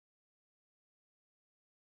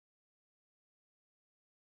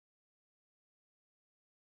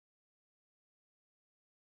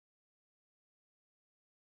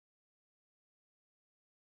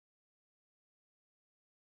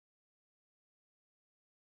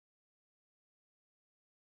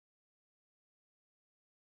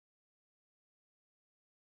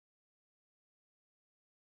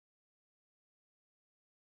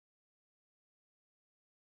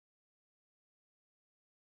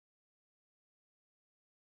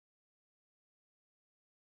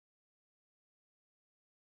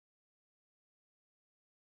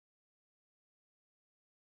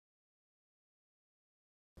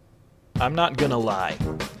I'm not gonna lie.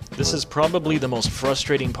 This is probably the most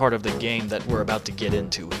frustrating part of the game that we're about to get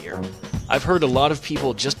into here. I've heard a lot of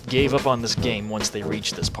people just gave up on this game once they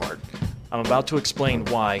reached this part. I'm about to explain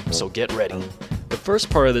why, so get ready. The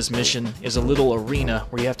first part of this mission is a little arena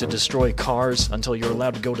where you have to destroy cars until you're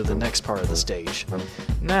allowed to go to the next part of the stage.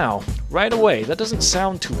 Now, right away, that doesn't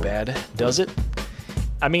sound too bad, does it?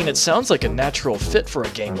 I mean, it sounds like a natural fit for a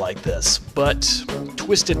game like this, but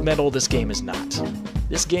Twisted Metal, this game is not.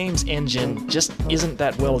 This game's engine just isn't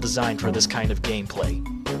that well designed for this kind of gameplay.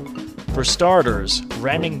 For starters,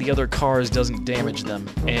 ramming the other cars doesn't damage them,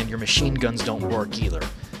 and your machine guns don't work either.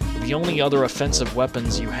 The only other offensive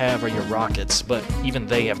weapons you have are your rockets, but even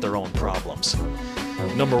they have their own problems.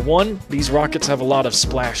 Number one, these rockets have a lot of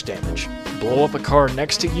splash damage. Blow up a car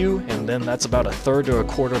next to you, and then that's about a third to a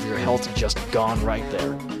quarter of your health just gone right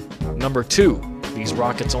there. Number two, these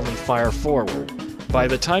rockets only fire forward. By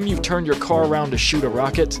the time you've turned your car around to shoot a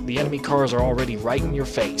rocket, the enemy cars are already right in your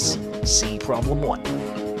face. See problem one.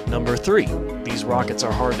 Number three, these rockets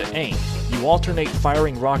are hard to aim. You alternate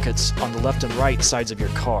firing rockets on the left and right sides of your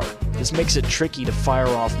car. This makes it tricky to fire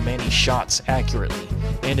off many shots accurately,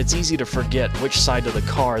 and it's easy to forget which side of the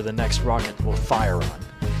car the next rocket will fire on.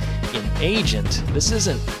 In Agent, this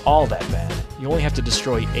isn't all that bad. You only have to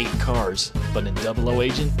destroy 8 cars, but in 00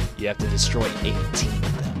 Agent, you have to destroy 18 of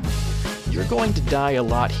them. You're going to die a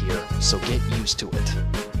lot here, so get used to it.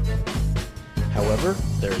 However,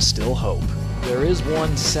 there is still hope. There is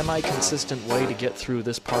one semi-consistent way to get through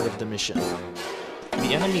this part of the mission.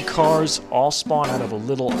 The enemy cars all spawn out of a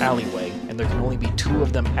little alleyway, and there can only be 2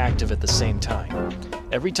 of them active at the same time.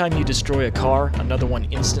 Every time you destroy a car, another one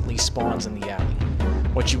instantly spawns in the alley.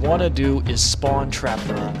 What you want to do is spawn trap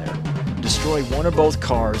them in there. Destroy one or both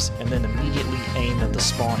cars, and then immediately aim at the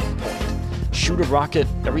spawning point. Shoot a rocket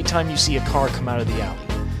every time you see a car come out of the alley.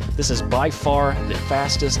 This is by far the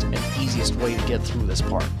fastest and easiest way to get through this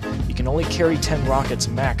part. You can only carry 10 rockets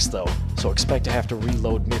max though, so expect to have to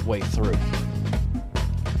reload midway through.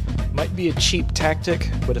 Might be a cheap tactic,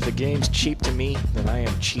 but if a game's cheap to me, then I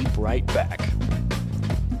am cheap right back.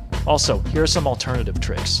 Also, here are some alternative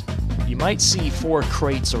tricks. You might see 4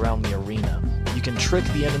 crates around the arena. You can trick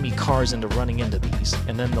the enemy cars into running into these,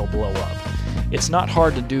 and then they'll blow up. It's not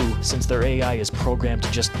hard to do since their AI is programmed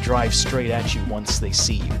to just drive straight at you once they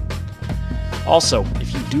see you. Also,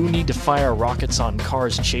 if you do need to fire rockets on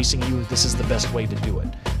cars chasing you, this is the best way to do it.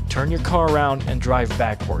 Turn your car around and drive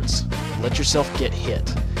backwards. Let yourself get hit.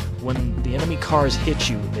 When the enemy cars hit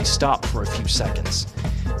you, they stop for a few seconds.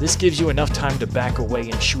 This gives you enough time to back away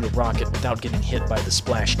and shoot a rocket without getting hit by the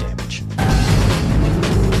splash damage.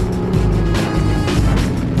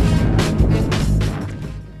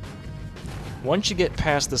 Once you get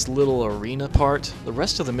past this little arena part, the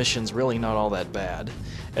rest of the mission's really not all that bad.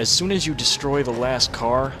 As soon as you destroy the last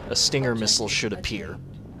car, a Stinger missile should appear.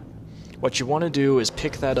 What you want to do is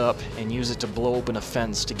pick that up and use it to blow open a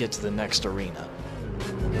fence to get to the next arena.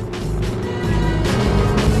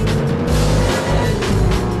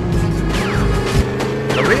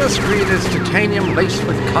 The rear screen is titanium laced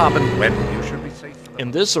with carbon when you should be safe.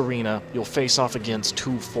 In this arena, you'll face off against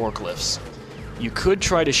 2 forklifts. You could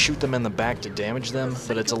try to shoot them in the back to damage them,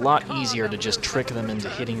 but it's a lot easier to just trick them into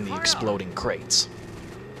hitting the exploding crates.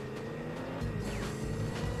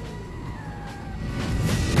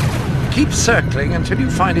 Keep circling until you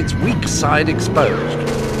find its weak side exposed.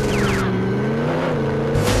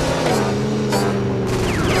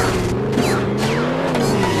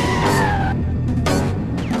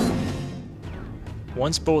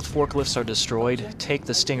 Once both forklifts are destroyed, take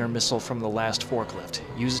the Stinger missile from the last forklift.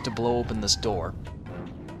 Use it to blow open this door.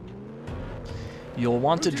 You'll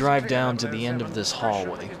want to drive down to the end of this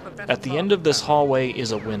hallway. At the end of this hallway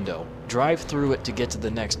is a window. Drive through it to get to the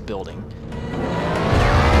next building.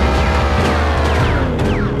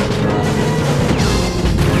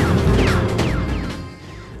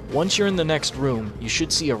 Once you're in the next room, you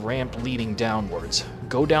should see a ramp leading downwards.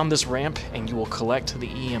 Go down this ramp and you will collect the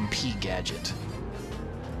EMP gadget.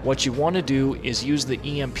 What you want to do is use the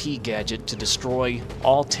EMP gadget to destroy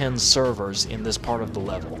all 10 servers in this part of the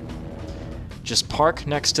level. Just park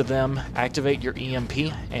next to them, activate your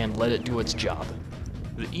EMP, and let it do its job.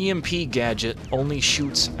 The EMP gadget only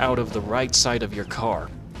shoots out of the right side of your car.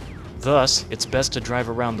 Thus, it's best to drive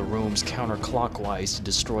around the rooms counterclockwise to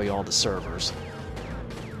destroy all the servers.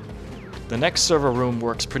 The next server room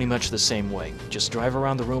works pretty much the same way. Just drive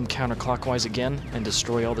around the room counterclockwise again and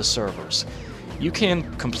destroy all the servers. You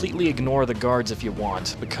can completely ignore the guards if you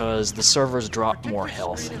want, because the servers drop more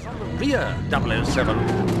health. Rear 007.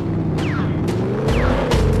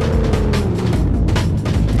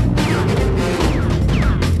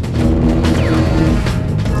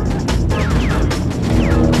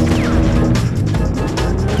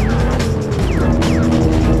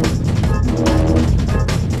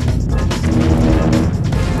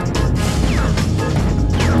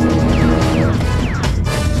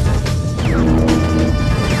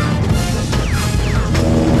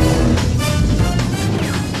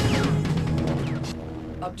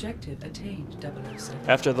 Objective attained, 007.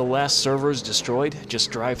 After the last server is destroyed,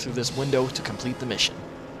 just drive through this window to complete the mission.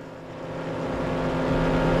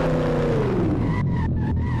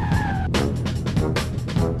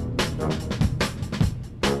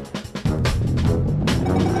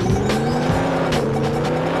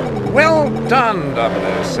 Well done,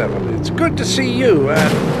 007. It's good to see you,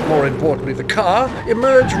 and more importantly the car,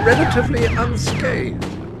 emerge relatively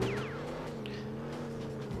unscathed.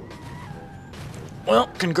 Well,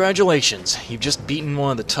 congratulations. You've just beaten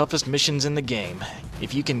one of the toughest missions in the game.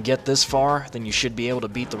 If you can get this far, then you should be able to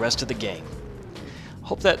beat the rest of the game.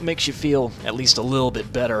 Hope that makes you feel at least a little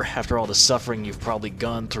bit better after all the suffering you've probably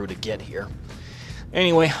gone through to get here.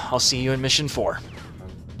 Anyway, I'll see you in Mission 4.